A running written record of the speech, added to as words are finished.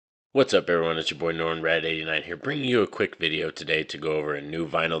What's up, everyone? It's your boy NornRad89 here, bringing you a quick video today to go over a new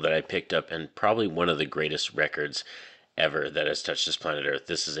vinyl that I picked up, and probably one of the greatest records ever that has touched this planet Earth.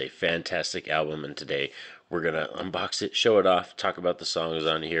 This is a fantastic album, and today we're gonna unbox it, show it off, talk about the songs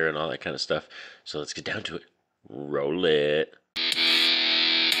on here and all that kind of stuff. So let's get down to it. Roll it.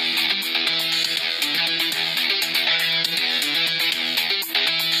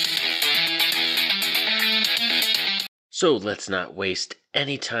 So let's not waste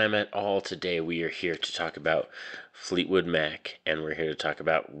any time at all today. We are here to talk about Fleetwood Mac, and we're here to talk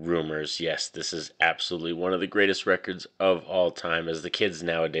about Rumors. Yes, this is absolutely one of the greatest records of all time. As the kids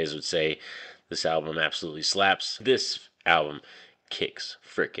nowadays would say, this album absolutely slaps. This album kicks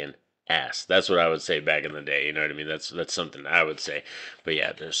frickin' ass. That's what I would say back in the day. You know what I mean? That's something I would say. But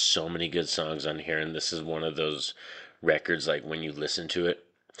yeah, there's so many good songs on here, and this is one of those records, like when you listen to it,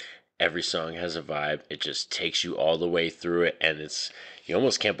 every song has a vibe. It just takes you all the way through it, and you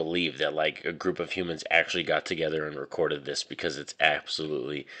almost can't believe that like a group of humans actually got together and recorded this, because it's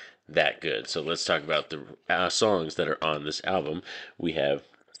absolutely that good. So let's talk about the songs that are on this album. We have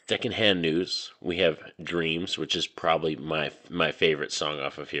Secondhand News. We have Dreams, which is probably my favorite song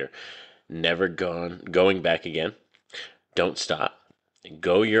off of here. Never Gone, Going Back Again. Don't Stop.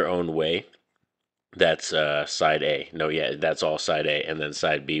 Go Your Own Way. That's side A. No, yeah, that's all side A. And then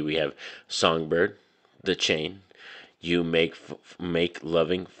side B, we have Songbird, The Chain, You Make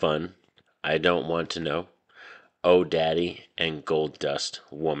Loving Fun, I Don't Want to Know, Oh Daddy, and Gold Dust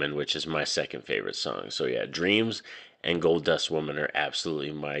Woman, which is my second favorite song. So yeah, Dreams and Gold Dust Woman are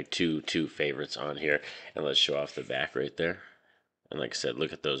absolutely my two favorites on here. And let's show off the back right there. And like I said,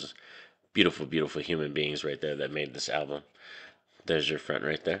 look at those beautiful, beautiful human beings right there that made this album. There's your front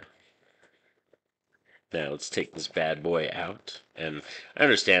right there. Now let's take this bad boy out. And I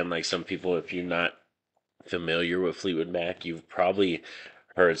understand, like, some people, if you're not familiar with Fleetwood Mac, you've probably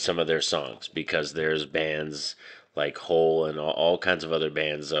heard some of their songs, because there's bands like Hole and all kinds of other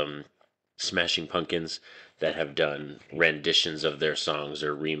bands, Smashing Pumpkins, that have done renditions of their songs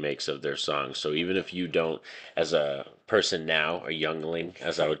or remakes of their songs. So even if you don't, as a person now, a youngling,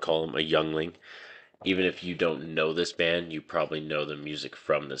 as I would call them, a youngling, even if you don't know this band, you probably know the music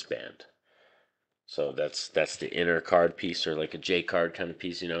from this band. So that's the inner card piece, or like a J card kind of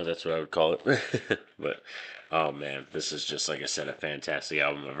piece, that's what I would call it. But oh man, this is just, like I said, a fantastic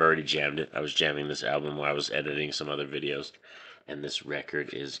album. I've already jammed it. I was jamming this album while I was editing some other videos, and this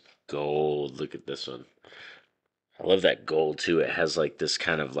record is gold. Look at this one. I love that gold too. It has like this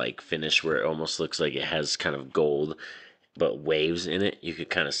kind of like finish where it almost looks like it has kind of gold but waves in it. You could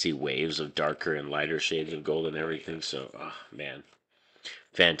kind of see waves of darker and lighter shades of gold and everything. So, oh man,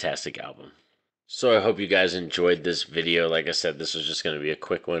 fantastic album. So I hope you guys enjoyed this video. Like I said, this was just going to be a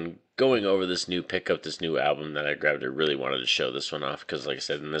quick one going over this new pickup, this new album that I grabbed. I really wanted to show this one off because, like I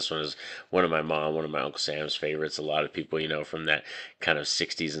said, and this one is one of my Uncle Sam's favorites. A lot of people, from that kind of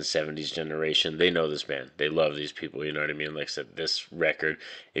 60s and 70s generation, they know this band. They love these people, you know what I mean? Like I said, this record,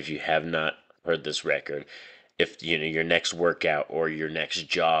 if you have not heard this record, if your next workout or your next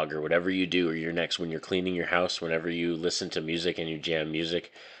jog or whatever you do, or your next, when you're cleaning your house, whenever you listen to music and you jam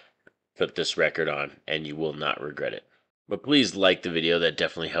music, put this record on and you will not regret it. But please like the video. That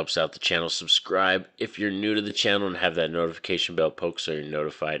definitely helps out the channel. Subscribe if you're new to the channel, and have that notification bell poked so you're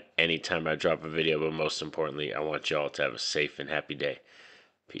notified anytime I drop a video. But most importantly, I want you all to have a safe and happy day.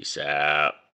 Peace out.